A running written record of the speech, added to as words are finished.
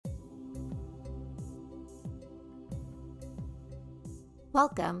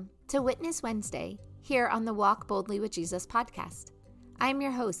Welcome to Witness Wednesday here on the Walk Boldly with Jesus podcast. I'm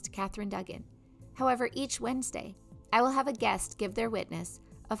your host, Katherine Duggan. However, each Wednesday, I will have a guest give their witness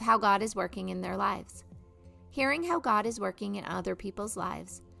of how God is working in their lives. Hearing how God is working in other people's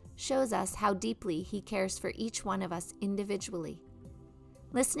lives shows us how deeply He cares for each one of us individually.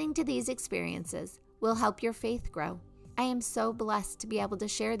 Listening to these experiences will help your faith grow. I am so blessed to be able to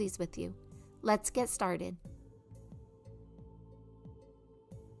share these with you. Let's get started.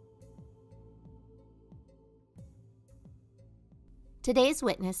 Today's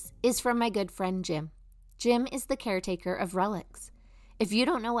witness is from my good friend Jim. Jim is the caretaker of relics. If you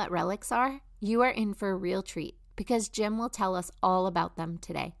don't know what relics are, you are in for a real treat because Jim will tell us all about them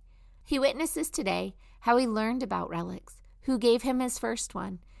today. He witnesses today how he learned about relics, who gave him his first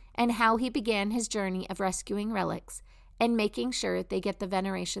one, and how he began his journey of rescuing relics and making sure they get the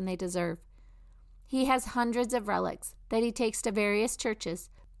veneration they deserve. He has hundreds of relics that he takes to various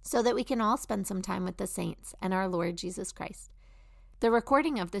churches so that we can all spend some time with the saints and our Lord Jesus Christ. The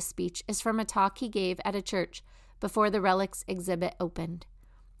recording of this speech is from a talk he gave at a church before the relics exhibit opened.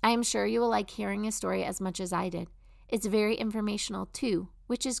 I am sure you will like hearing his story as much as I did. It's very informational too,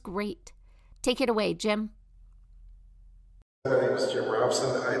 which is great. Take it away, Jim. My name is Jim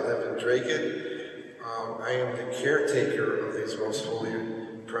Robson. I live in Dracut. I am the caretaker of these most holy,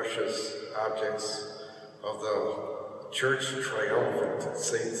 precious objects of the Church Triumphant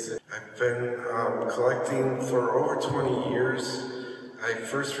Saints. I've been collecting for over 20 years. I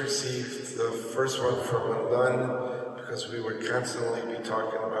first received the first one from a nun because we would constantly be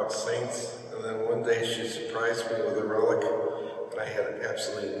talking about saints, and then one day she surprised me with a relic, and I had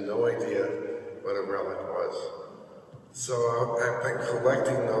absolutely no idea what a relic was. So I've been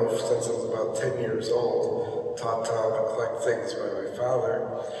collecting those since I was about 10 years old, taught how to collect things by my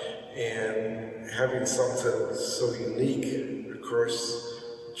father, and having something so unique, of course,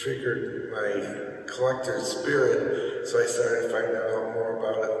 triggered my collector spirit, so I started finding out more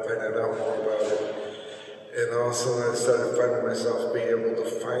about it, and also I started finding myself being able to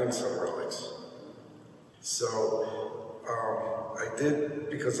find some relics. So I did,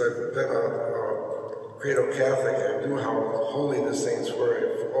 because I've been a cradle Catholic, I knew how holy the saints were.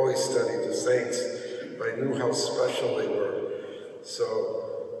 I've always studied the saints, but I knew how special they were. So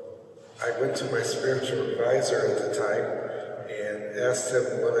I went to my spiritual advisor at the time and asked him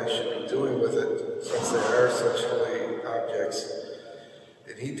what I should be doing with it, since they are such holy objects.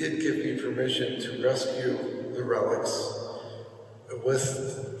 And he did give me permission to rescue the relics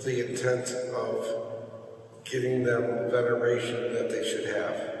with the intent of giving them veneration that they should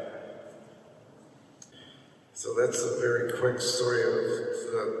have. So that's a very quick story of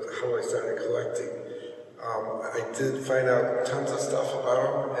how I started collecting. I did find out tons of stuff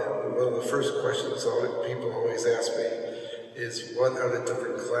about them, and one of the first questions people always ask me is, what are the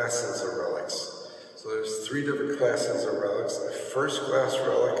different classes of relics? So there's 3 different classes of relics. The first class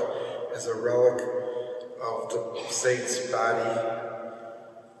relic is a relic of the saint's body,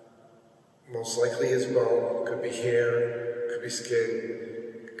 most likely his bone, could be hair, could be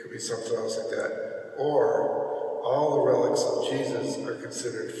skin, could be something else like that. Or all the relics of Jesus are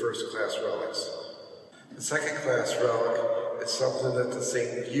considered first-class relics. The second class relic is something that the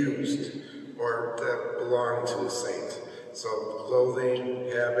saint used or that belonged to the saint. So clothing,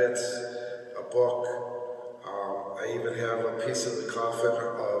 habits, a book. I even have a piece of the coffin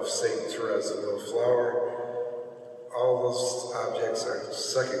of Saint Therese of the Flower. All those objects are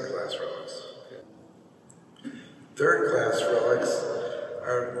second-class relics. Third-class relics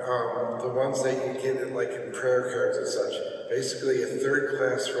are the ones that you get in prayer cards and such. Basically, a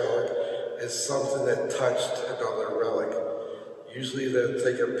third-class relic is something that touched another relic. Usually they'll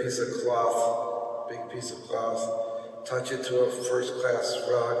take a piece of cloth, big piece of cloth, touch it to a first-class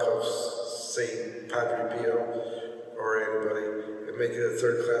relic of Saint Padre Pio or anybody, and make it a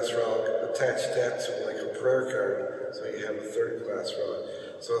third-class relic, attach that to like a prayer card, so you have a third-class relic.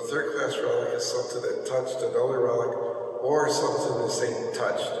 So a third-class relic is something that touched another relic or something the saint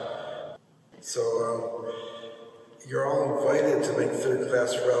touched. So you're all invited to make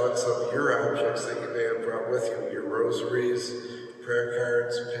third-class relics of your objects that you may have brought with you, your rosaries, prayer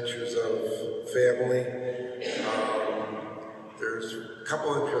cards, pictures of family. There's a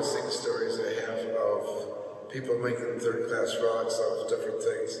couple of interesting stories I have of people making third-class relics of different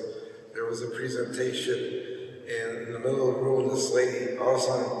things. There was a presentation, and in the middle of the room, this lady all of a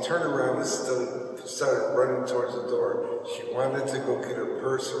sudden turned around and started running towards the door. She wanted to go get her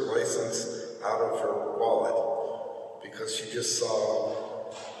purse or license out of her wallet because she just saw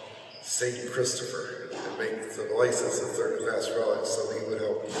St. Christopher and make the license a third-class relic so he would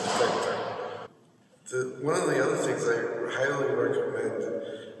help protect her. One of the other things I highly recommend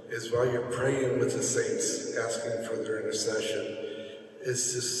is while you're praying with the saints, asking for their intercession,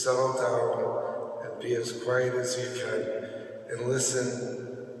 is to settle down and be as quiet as you can and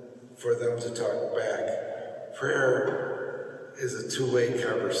listen for them to talk back. Prayer is a two-way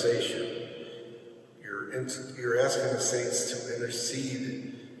conversation. You're asking the saints to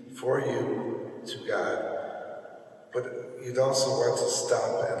intercede for you to God, but you'd also want to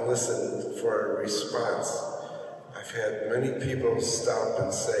stop and listen for a response. I've had many people stop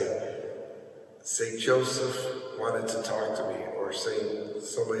and say, St. Joseph wanted to talk to me, or say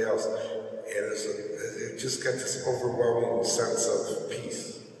somebody else, and it just got this overwhelming sense of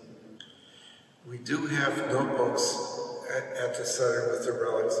peace. We do have notebooks at the center with the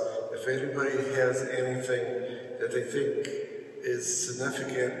relics. If anybody has anything that they think is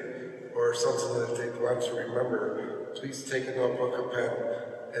significant or something that they want to remember, please take a notebook, a pen,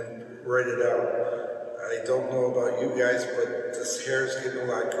 and write it out. I don't know about you guys, but this hair is getting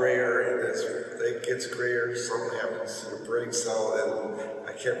a lot grayer, and as it gets grayer, something happens to the brain cell, and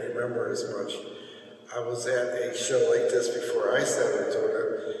I can't remember as much. I was at a show like this before I started doing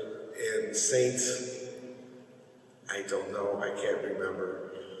it, and Saints, I don't know, I can't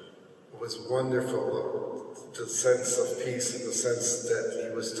remember. It was wonderful, the sense of peace and the sense that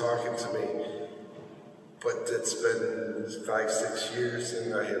he was talking to me. But it's been 5-6 years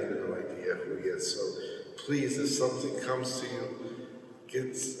and I have no idea who he is. So please, if something comes to you,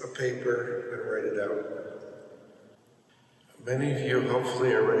 get a paper and write it out. Many of you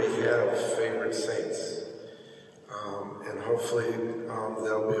hopefully already have favorite saints. And hopefully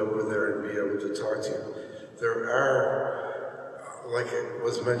they'll be over there and be able to talk to you. There are, like it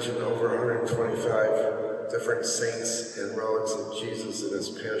was mentioned, over 125 different saints and relics of Jesus in his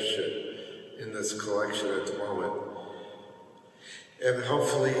passion in this collection at the moment. And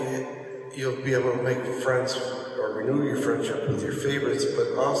hopefully you'll be able to make friends or renew your friendship with your favorites,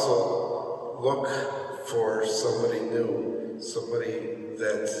 but also look for somebody new, somebody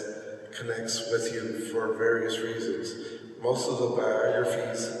that connects with you for various reasons. Most of the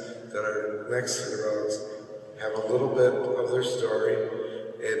biographies that are next to the relics have a little bit of their story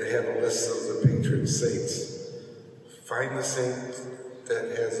and have a list of the patron saints. Find the saint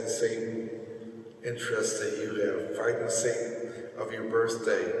that has the same interest that you have. Find the saint of your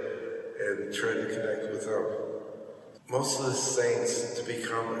birthday and try to connect with them. Most of the saints, to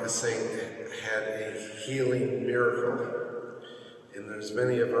become a saint, had a healing miracle. And there's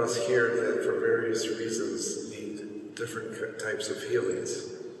many of us here that for various reasons need different types of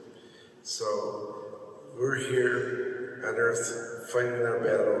healings. So we're here on earth fighting our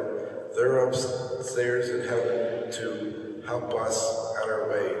battle. They're upstairs in heaven to help us on our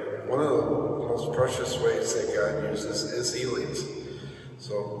way. And one of the most precious ways that God uses is healings.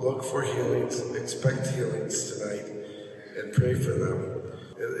 So look for healings, expect healings tonight, and pray for them.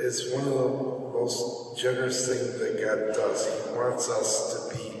 It's one of the most generous things that God does. He wants us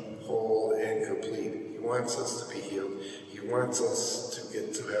to be whole and complete. He wants us to be healed. He wants us to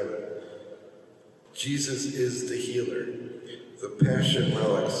get to heaven. Jesus is the healer. The Passion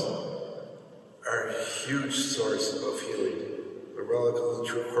relics are a huge source of healing. The relic of the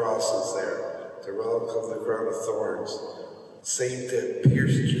true cross is there. The relic of the crown of thorns. Saint that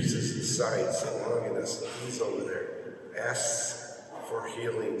pierced Jesus' side, St. Longinus, he's over there. Ask for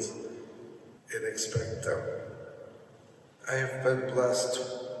healings and expect them. I have been blessed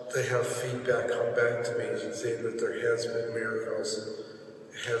to have feedback come back to me saying that there has been miracles,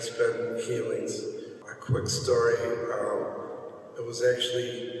 has been healings. A quick story, it was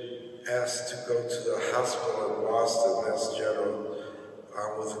actually asked to go to the hospital in Boston, Mass General,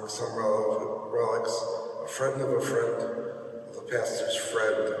 with some relics. A friend of a friend, the pastor's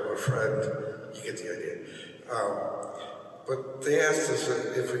friend of a friend, you get the idea. But they asked us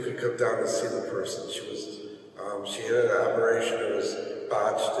if we could come down and see the person. She had an operation, it was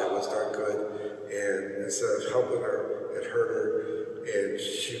botched, it was not good, and instead of helping her, it hurt her, and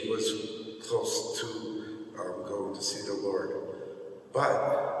she was close to going to see the Lord.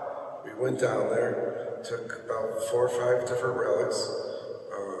 But we went down there, took about 4 or 5 different relics,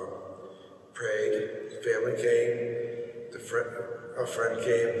 prayed, family came, a friend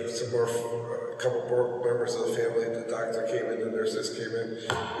came, a couple more members of the family, the doctor came in, the nurses came in.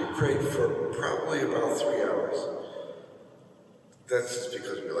 We prayed for probably about 3 hours. That's just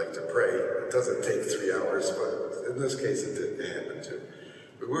because we like to pray. It doesn't take 3 hours, but in this case it didn't happen to.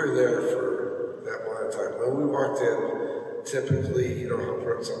 We were there for that amount of time. When we walked in, typically,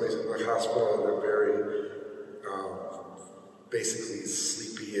 somebody's in the hospital and they're very basically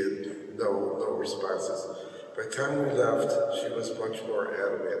sleepy and no responses. By the time we left, she was much more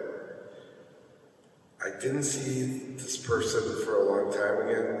adamant. I didn't see this person for a long time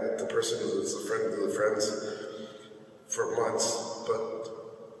again. The person was a friend of the friends for months, but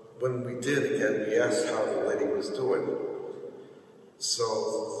when we did again, we asked how the lady was doing. So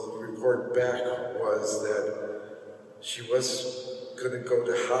the report back was that she was going to go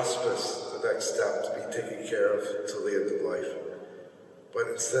to hospice, the next step, to be taken care of till the end of life. But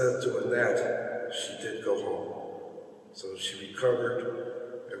instead of doing that, she did go home. So she recovered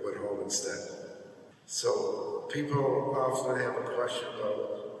and went home instead. So people often have a question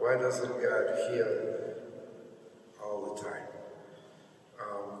about why doesn't God heal all the time?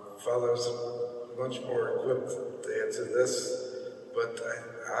 Father's much more equipped to answer this, but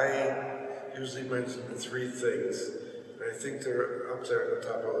I usually mention three things, and I think they're up there at the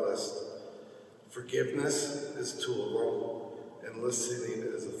top of the list. Forgiveness is two of them, and listening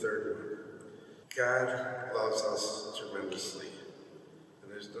is the third one. God loves us tremendously,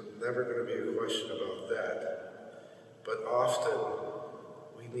 and there's never going to be a question about that. But often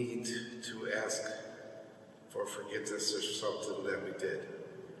we need to ask for forgiveness for something that we did,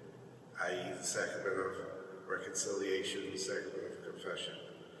 i.e. the sacrament of reconciliation, the sacrament of confession.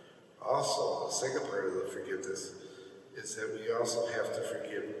 Also, the second part of the forgiveness is that we also have to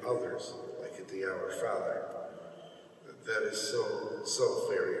forgive others, like at the Our Father. That is so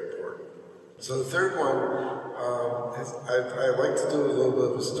very important. So the third one, I'd like to do a little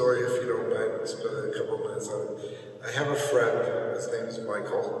bit of a story, if you don't mind spending a couple minutes on it. I have a friend, his name is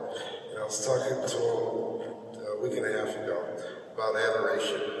Michael, and I was talking to him a week and a half ago about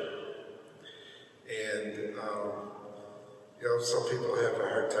adoration. And, some people have a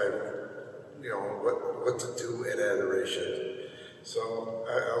hard time, what to do at adoration. So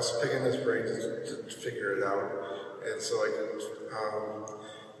I was picking his brain to figure it out, and so I could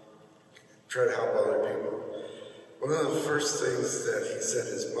try to help other people. One of the first things that he said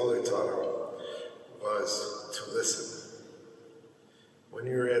his mother taught him was to listen. When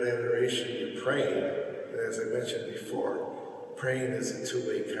you're at adoration, you're praying, and as I mentioned before, praying is a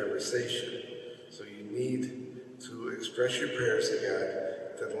two-way conversation. So you need to express your prayers to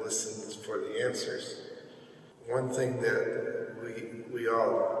God, then listen for the answers. One thing that we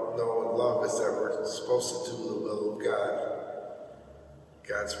all know and love is that we're supposed to do the will of God.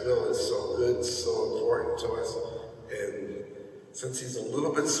 God's will is so good, so important to us, and since he's a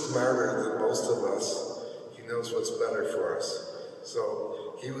little bit smarter than most of us, he knows what's better for us.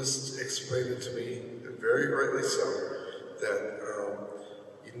 So he was explaining to me, and very rightly so, that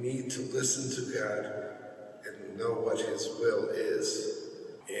you need to listen to God and know what his will is.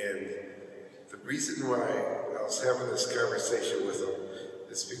 And the reason why I was having this conversation with him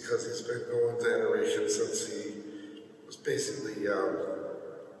is because he's been going to adoration since he was basically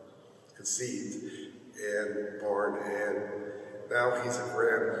conceived and born, and now he's a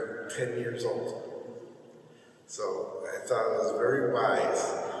grand 10 years old. So I thought it was very wise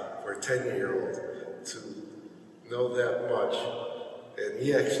for a 10-year-old to know that much, and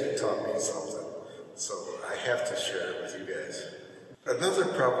he actually taught me something. So I have to share it with you guys. Another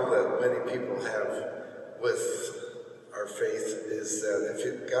problem that many people have with our faith is that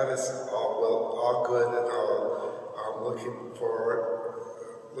if God is all good and all looking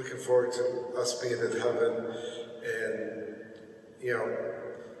forward to us being in heaven, and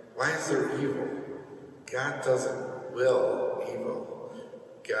why is there evil? God doesn't will evil.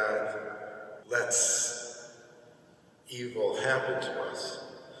 God lets evil happen to us.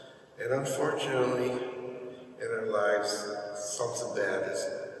 And unfortunately, in our lives, something bad is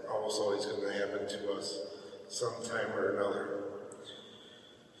almost always going to happen to us sometime or another.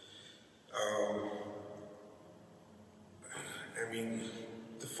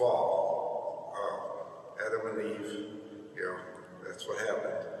 The fall, Adam and Eve, that's what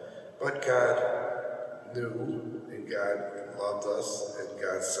happened. But God knew, and God loved us, and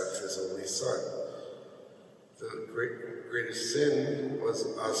God sent his only Son. The greatest sin was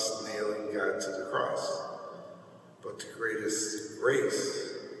us nailing God to the cross. But the greatest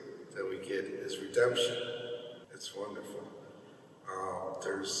grace that we get is redemption. It's wonderful.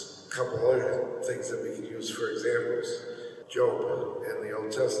 There's a couple other things that we can use for examples. Job in the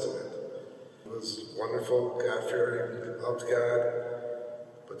Old Testament. He was wonderful, God-fearing, loved God,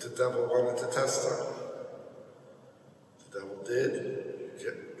 but the devil wanted to test him. The devil did.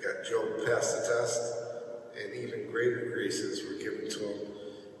 Got Job past the test, and even greater graces were given to him.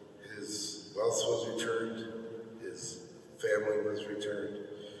 His wealth was returned, his family was returned.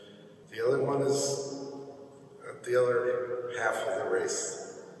 The other one is the other half of the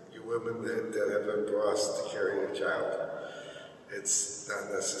race, you women that have been blessed to carry a child. It's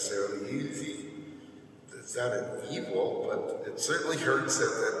not necessarily easy. It's not an evil, but it certainly hurts at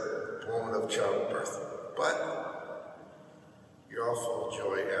that moment of childbirth. But you're all full of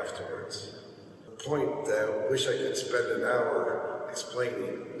joy afterwards. The point that I wish I could spend an hour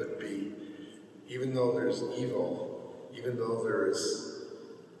explaining would be, even though there's evil, even though there is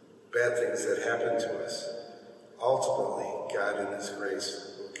bad things that happen to us, ultimately, God in His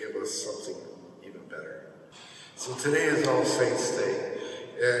grace will give us something even better. So today is All Saints Day,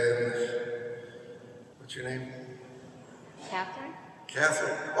 and what's your name? Catherine?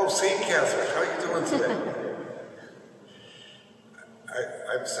 Catherine. Oh, St. Catherine. How are you doing today?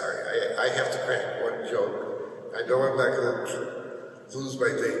 I'm sorry. I have to crack one joke. I know I'm not going to lose my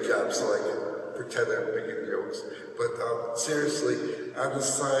day job, so I can pretend I'm making jokes. But seriously, on the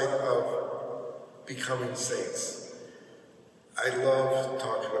side of becoming saints, I love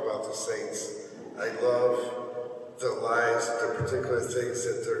talking about the saints. I love the lives, the particular things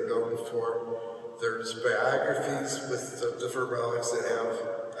that they're known for. There's biographies with the different relics that have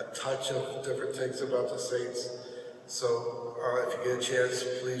a touch of different things about the saints. So if you get a chance,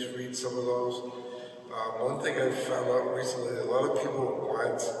 please read some of those. One thing I've found out recently, a lot of people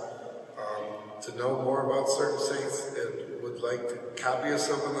want to know more about certain saints and would like to copy of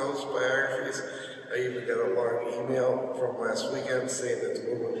some of those biographies. I even got a long email from last weekend saying that the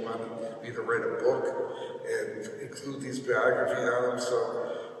woman wanted me to write a book and include these biographies on them.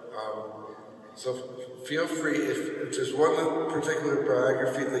 So feel free, if there's one particular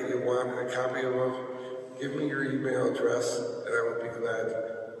biography that you want a copy of, give me your email address and I would be glad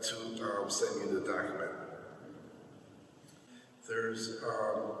to send you the document. There's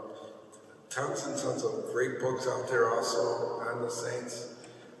tons and tons of great books out there also on the saints.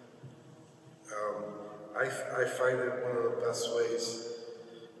 I find it one of the best ways,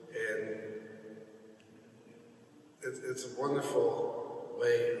 and it's a wonderful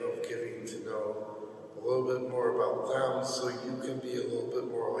way of getting to know a little bit more about them so you can be a little bit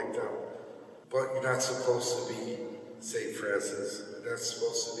more like them. But you're not supposed to be St. Francis, you're not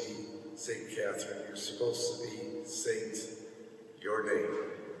supposed to be St. Catherine, you're supposed to be Saint, your name.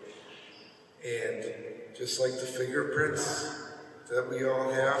 And just like the fingerprints that we all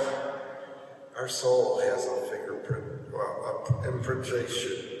have, our soul has a fingerprint, well, an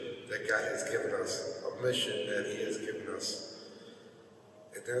imprintation that God has given us, a mission that He has given us.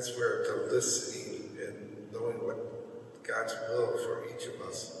 And that's where the listening and knowing what God's will for each of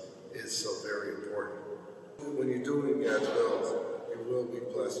us is so very important. When you're doing God's will, you will be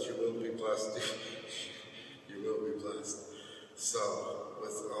blessed, you will be blessed, you will be blessed. So,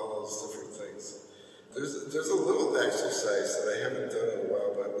 with all those different things. There's a little exercise that I haven't done in a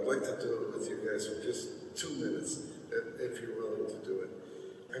while, but I would like to do it with you guys for just 2 minutes, if you're willing to do it.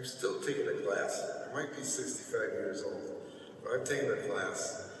 I'm still taking a class. I might be 65 years old, but I'm taking a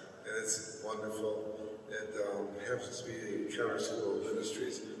class, and it's wonderful. It happens to be the Encounter School of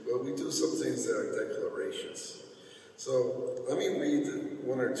Ministries, but we do some things that are declarations. So let me read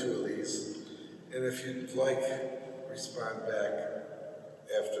one or two of these, and if you'd like, respond back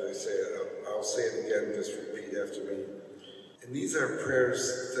after I say it. I'll say it again, just repeat after me. And these are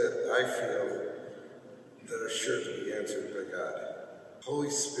prayers that I feel that are sure to be answered by God. Holy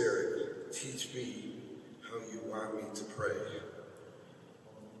Spirit, teach me how you want me to pray.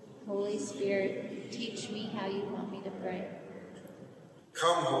 Holy Spirit, teach me how you want me to pray.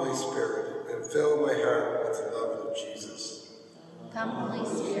 Come, Holy Spirit, and fill my heart with the love of Jesus. Come, Holy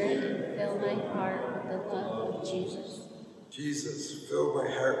Spirit, and fill my heart with the love of Jesus. Jesus, fill my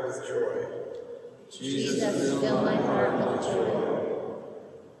heart with joy. Jesus, fill my heart with joy.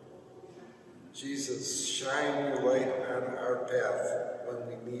 Jesus, shine your light on our path when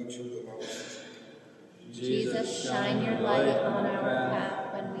we need you the most. Jesus, shine your light on our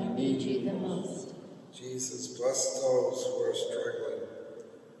path when we need you the most. Jesus, bless those who are struggling.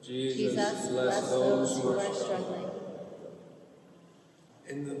 Jesus, bless those who are struggling.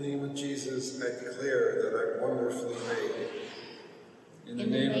 In the name of Jesus, I declare that I'm wonderfully made. In the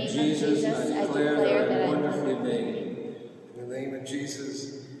name of Jesus, I declare that I'm wonderfully made. In the name of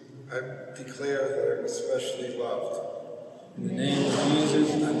Jesus, I declare that I'm especially loved. In the name of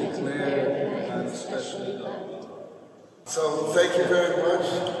Jesus, I declare that I'm especially loved. So thank you very much,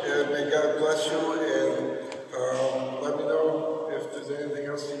 and may God bless you, and let me know if there's anything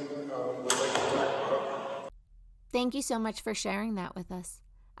else you would like to talk about. Thank you so much for sharing that with us.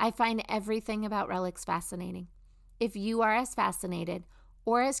 I find everything about relics fascinating. If you are as fascinated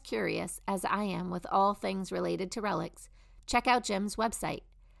or as curious as I am with all things related to relics, check out Jim's website,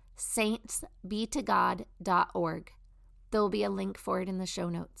 saintsbetogod.org. There will be a link for it in the show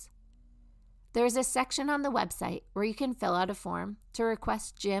notes. There is a section on the website where you can fill out a form to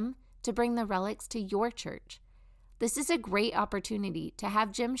request Jim to bring the relics to your church. This is a great opportunity to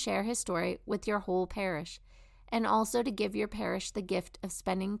have Jim share his story with your whole parish, and also to give your parish the gift of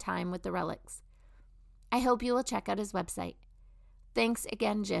spending time with the Relics. I hope you will check out his website. Thanks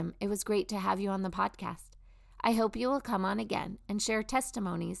again, Jim. It was great to have you on the podcast. I hope you will come on again and share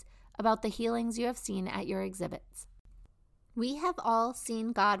testimonies about the healings you have seen at your exhibits. We have all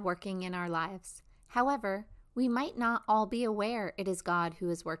seen God working in our lives. However, we might not all be aware it is God who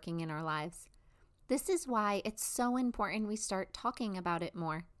is working in our lives. This is why it's so important we start talking about it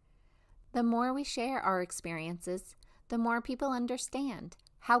more. The more we share our experiences, the more people understand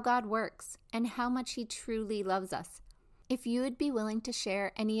how God works and how much He truly loves us. If you would be willing to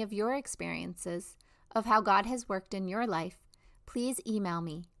share any of your experiences of how God has worked in your life, please email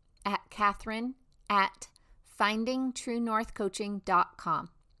me at Catherine@findingtruenorthcoaching.com.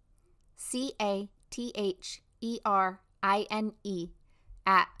 CATHERINE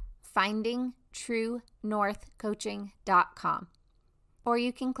at findingtruenorthcoaching.com. Or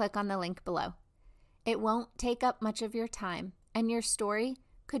you can click on the link below. It won't take up much of your time, and your story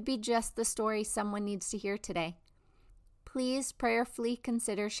could be just the story someone needs to hear today. Please prayerfully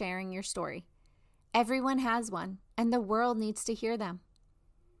consider sharing your story. Everyone has one, and the world needs to hear them.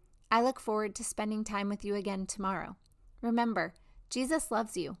 I look forward to spending time with you again tomorrow. Remember, Jesus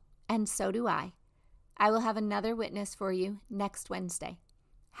loves you, and so do I. I will have another witness for you next Wednesday.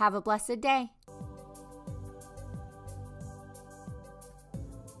 Have a blessed day.